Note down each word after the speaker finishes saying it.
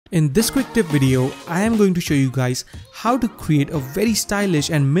In this quick tip video, I am going to show you guys how to create a very stylish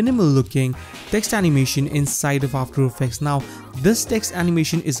and minimal looking text animation inside of After Effects. Now, this text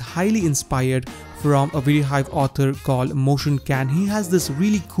animation is highly inspired from a videohive author called Motioncan. He has this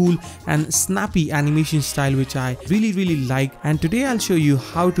really cool and snappy animation style which I really like, and today I'll show you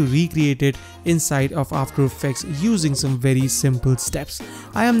how to recreate it inside of After Effects using some very simple steps.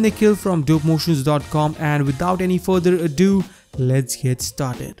 I am Nikhil from dopemotions.com, and without any further ado, let's get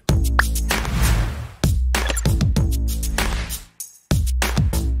started.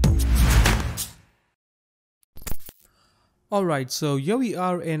 Alright, so here we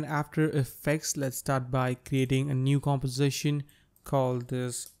are in After Effects. Let's start by creating a new composition called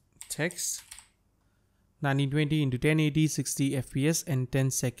this text. 1920 into 1080, 60 fps and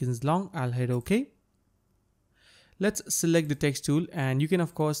 10 seconds long. I'll hit OK. Let's select the text tool, and you can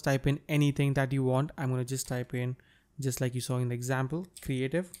of course type in anything that you want. I'm going to just type in, just like you saw in the example,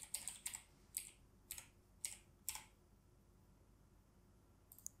 creative.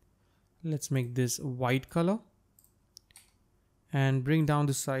 Let's make this white color and bring down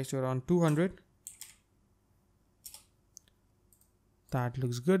the size to around 200. That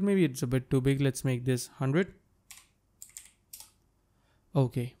looks good. Maybe it's a bit too big. Let's make this 100.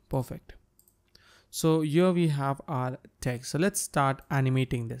 Okay, perfect. So here we have our text. So let's start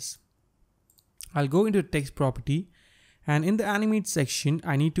animating this. I'll go into text property, and in the animate section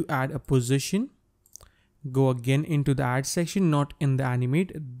I need to add a position. Go again into the add section, not in the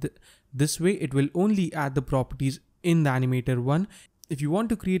animate. This way it will only add the properties in the animator 1. If you want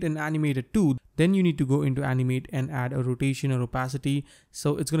to create an animator 2, then you need to go into animate and add a rotation or opacity.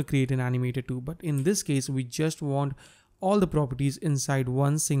 So it's going to create an animator 2. But in this case, we just want all the properties inside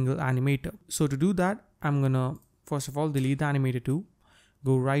one single animator. So to do that, I'm going to first of all delete the animator 2.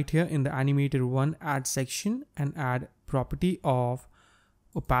 Go right here in the animator 1 add section and add property of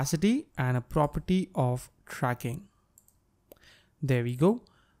opacity and a property of tracking. There we go.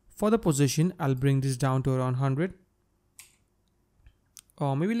 For the position, I'll bring this down to around 100.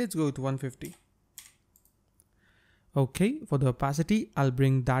 Or maybe let's go with 150. Okay, for the opacity, I'll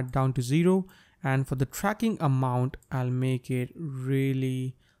bring that down to 0. And for the tracking amount, I'll make it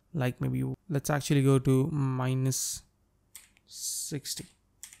really like maybe, let's actually go to minus 60.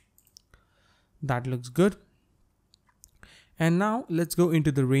 That looks good. And now let's go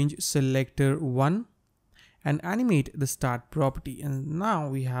into the range selector 1 and animate the start property. And now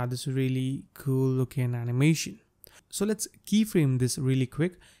we have this really cool looking animation. So let's keyframe this really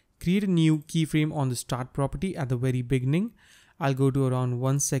quick. Create a new keyframe on the start property at the very beginning. I'll go to around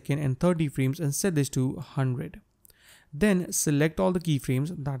 1 second and 30 frames and set this to 100. Then select all the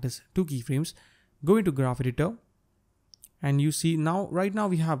keyframes, that is 2 keyframes. Go into graph editor, and you see now, right now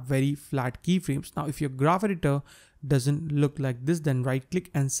we have very flat keyframes. Now if your graph editor doesn't look like this, then right click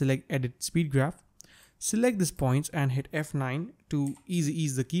and select edit speed graph. Select these points and hit F9 to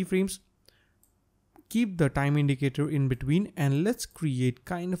ease the keyframes. Keep the time indicator in between, and let's create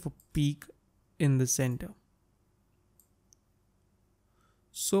kind of a peak in the center.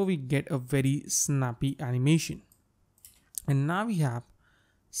 So we get a very snappy animation. And now we have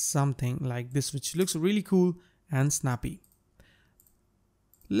something like this which looks really cool and snappy.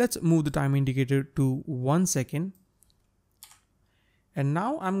 Let's move the time indicator to 1 second. And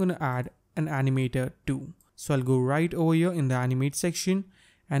now I'm going to add an animator 2. So I'll go right over here in the animate section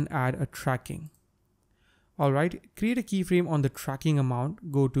and add a tracking. Alright, create a keyframe on the tracking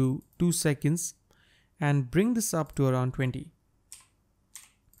amount, go to 2 seconds and bring this up to around 20.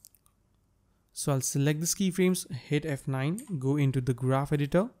 So I'll select these keyframes, hit F9, go into the graph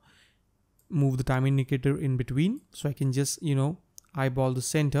editor, move the time indicator in between so I can just, eyeball the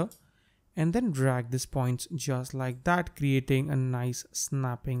center, and then drag these points just like that, creating a nice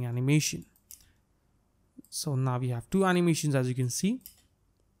snapping animation. So now we have 2 animations, as you can see.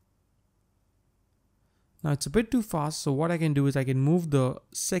 Now it's a bit too fast, so what I can do is I can move the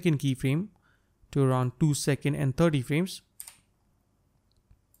second keyframe to around 2 seconds and 30 frames.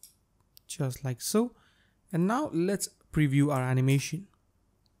 Just like so. And now let's preview our animation.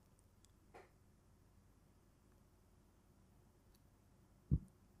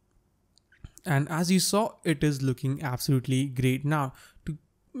 And as you saw, it is looking absolutely great. Now to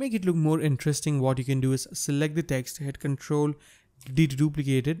make it look more interesting, what you can do is select the text, hit Ctrl D to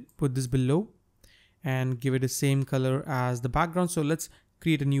duplicate it, put this below, and give it the same color as the background. So let's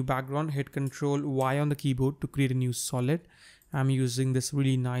create a new background, hit Ctrl Y on the keyboard to create a new solid. I'm using this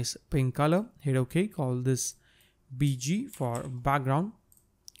really nice pink color, hit OK, call this BG for background,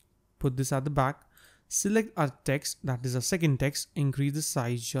 put this at the back, select our text, that is a second text, increase the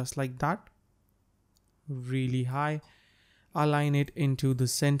size just like that, really high. align it into the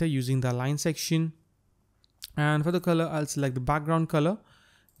center using the align section. And for the color, I'll select the background color.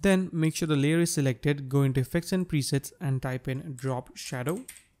 Then make sure the layer is selected, go into effects and presets and type in drop shadow.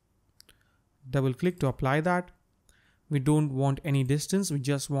 Double click to apply that. We don't want any distance, we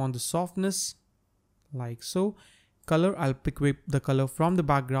just want the softness, like so. Color, I'll pick the color from the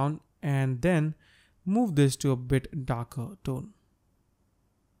background and then move this to a bit darker tone.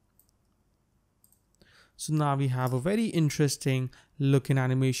 So now we have a very interesting looking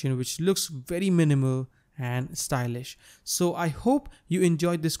animation which looks very minimal and stylish. So I hope you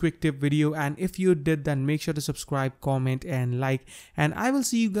enjoyed this quick tip video, and if you did, then make sure to subscribe, comment and like, and I will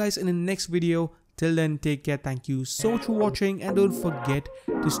see you guys in the next video. Till then, take care. Thank you so much for watching, and don't forget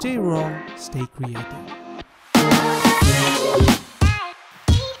to stay raw, stay creative.